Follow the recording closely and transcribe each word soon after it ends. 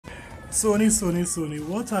Sony,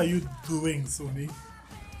 what are you doing, Sony?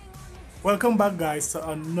 Welcome back, guys, to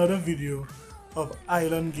another video of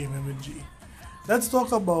Island Gaming with G. Let's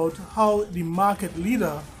talk about how the market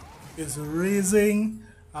leader is raising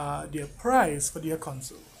their price for their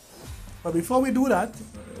console. But before we do that,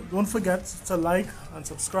 don't forget to like and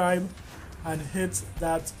subscribe and hit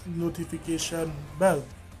that notification bell.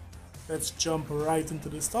 Let's jump right into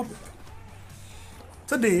this topic.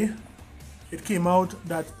 Today, it came out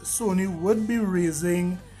that Sony would be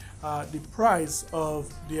raising the price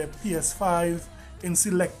of their PS5 in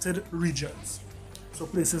selected regions. So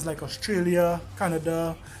places like Australia,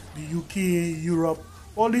 Canada, the UK, Europe,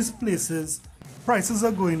 all these places, prices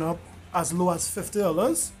are going up as low as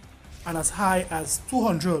 $50 and as high as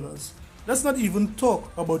 $200. Let's not even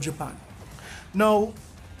talk about Japan. Now,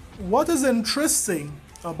 what is interesting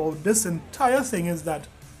about this entire thing is that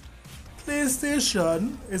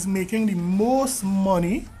PlayStation is making the most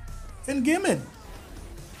money in gaming.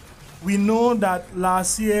 We know that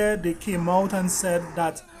last year they came out and said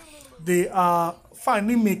that they are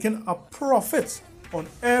finally making a profit on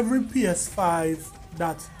every PS5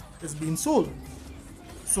 that is being sold.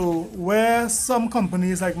 So where some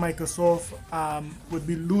companies like Microsoft would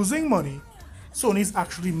be losing money, Sony is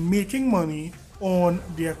actually making money on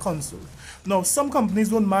their console. Now, some companies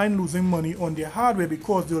don't mind losing money on their hardware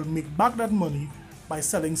because they'll make back that money by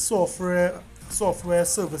selling software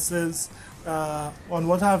services, on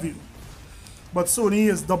what have you. But Sony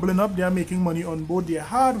is doubling up. They are making money on both their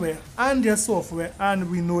hardware and their software, and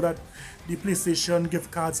we know that the PlayStation gift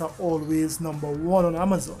cards are always #1 on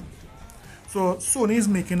Amazon. So Sony is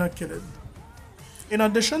making a killing. In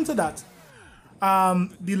addition to that,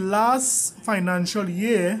 the last financial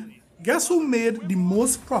year, guess who made the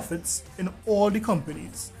most profits in all the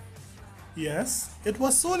companies? Yes, it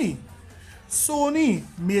was Sony. Sony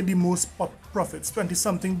made the most profits,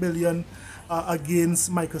 20-something billion against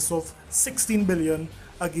Microsoft, 16 billion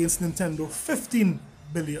against Nintendo, 15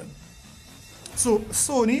 billion. So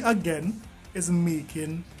Sony again is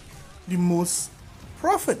making the most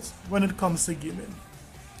profit when it comes to gaming.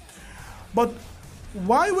 But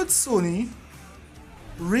why would Sony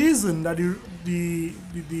reason that the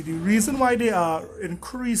reason why they are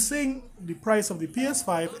increasing the price of the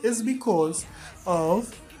PS5 is because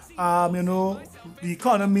of the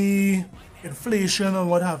economy, inflation, and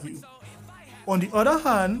what have you. On the other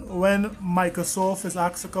hand, when Microsoft is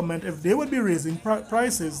asked to comment if they would be raising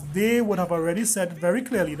prices, they would have already said very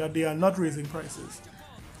clearly that they are not raising prices,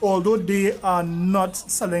 although they are not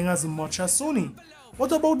selling as much as Sony.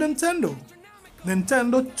 What about Nintendo?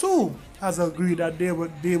 Nintendo too has agreed that they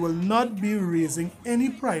will not be raising any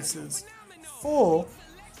prices for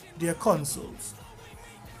their consoles.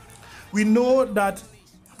 We know that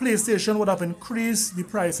PlayStation would have increased the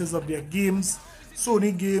prices of their games.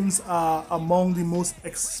 Sony games are among the most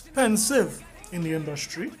expensive in the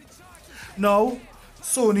industry. Now,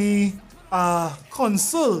 Sony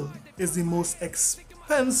console is the most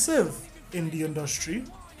expensive in the industry.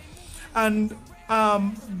 And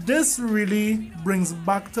this really brings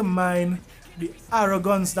back to mind the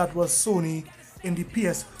arrogance that was Sony in the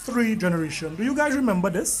PS3 generation. Do you guys remember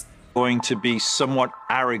this? Going to be somewhat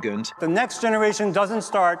arrogant. The next generation doesn't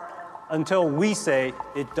start until we say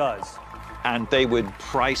it does. And they would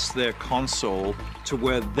price their console to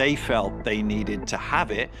where they felt they needed to have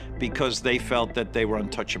it because they felt that they were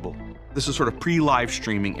untouchable. This is sort of pre-live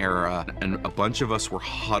streaming era, and a bunch of us were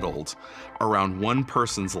huddled around one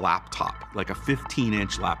person's laptop, like a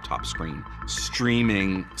 15-inch laptop screen,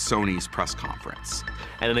 streaming Sony's press conference.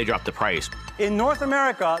 And then they dropped the price. In North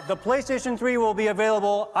America, the PlayStation 3 will be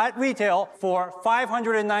available at retail for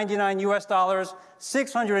 $599 US,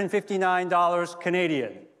 $659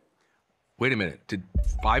 Canadian. Wait a minute, did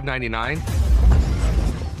 $599?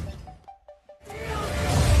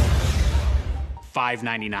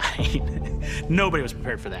 $599. Nobody was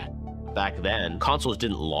prepared for that. Back then, consoles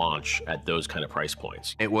didn't launch at those kind of price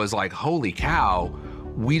points. It was like, holy cow,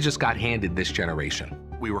 we just got handed this generation.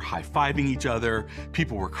 We were high-fiving each other,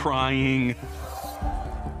 people were crying.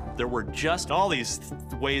 There were just all these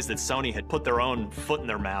ways that Sony had put their own foot in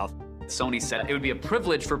their mouth. Sony said it would be a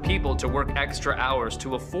privilege for people to work extra hours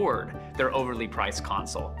to afford their overly priced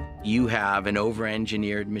console. You have an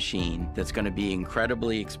over-engineered machine that's going to be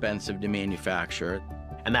incredibly expensive to manufacture.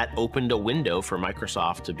 And that opened a window for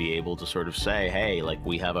Microsoft to be able to sort of say, hey, like,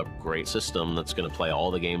 we have a great system that's going to play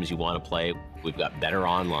all the games you want to play. We've got better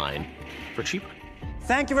online for cheaper.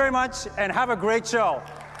 Thank you very much, and have a great show.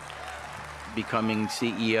 Becoming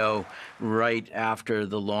CEO right after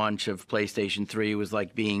the launch of PlayStation 3 was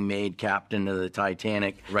like being made captain of the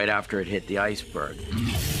Titanic right after it hit the iceberg.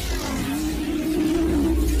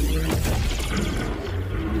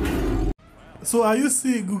 So are you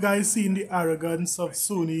guys seeing the arrogance of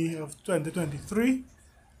Sony of 2023?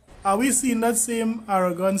 Are we seeing that same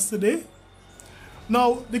arrogance today?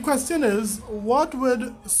 Now, the question is, what would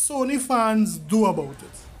Sony fans do about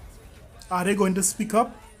it? Are they going to speak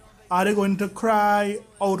up? Are they going to cry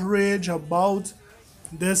outrage about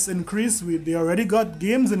this increase? They already got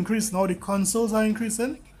games increase, now the consoles are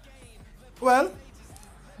increasing. Well,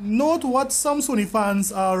 note what some Sony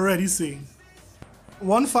fans are already saying.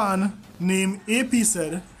 One fan named AP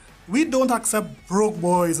said, "We don't accept broke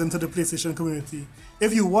boys into the PlayStation community.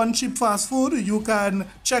 If you want cheap fast food, you can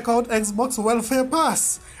check out Xbox Welfare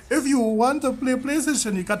Pass. If you want to play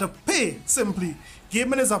PlayStation, you gotta pay, simply.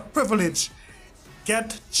 Gaming is a privilege.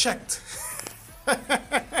 Get checked."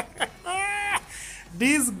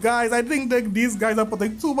 These guys, I think that these guys are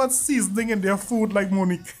putting too much seasoning in their food like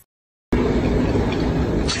Monique.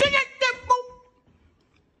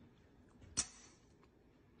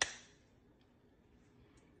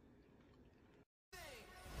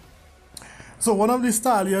 So one of the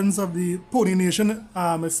stallions of the Pony Nation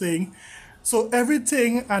is saying, "So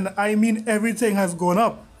everything, and I mean everything, has gone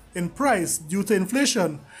up in price due to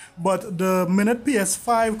inflation. But the minute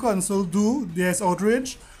PS5 console there's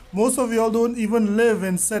outrage. Most of y'all don't even live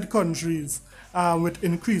in said countries with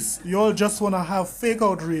increase. Y'all just want to have fake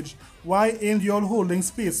outrage. Why ain't y'all holding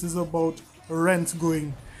spaces about rent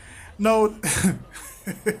going?" Now,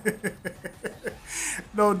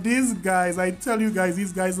 now these guys, I tell you guys,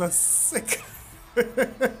 these guys are sick.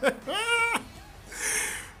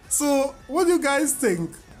 So, what do you guys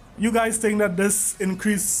think? You guys think that this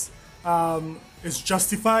increase is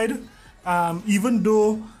justified, even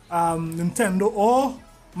though Nintendo or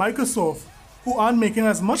Microsoft, who aren't making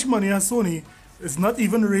as much money as Sony, is not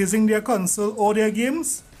even raising their console or their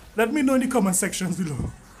games? Let me know in the comment sections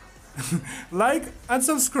below. Like and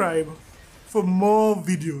subscribe for more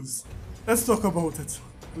videos. Let's talk about it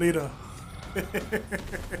later.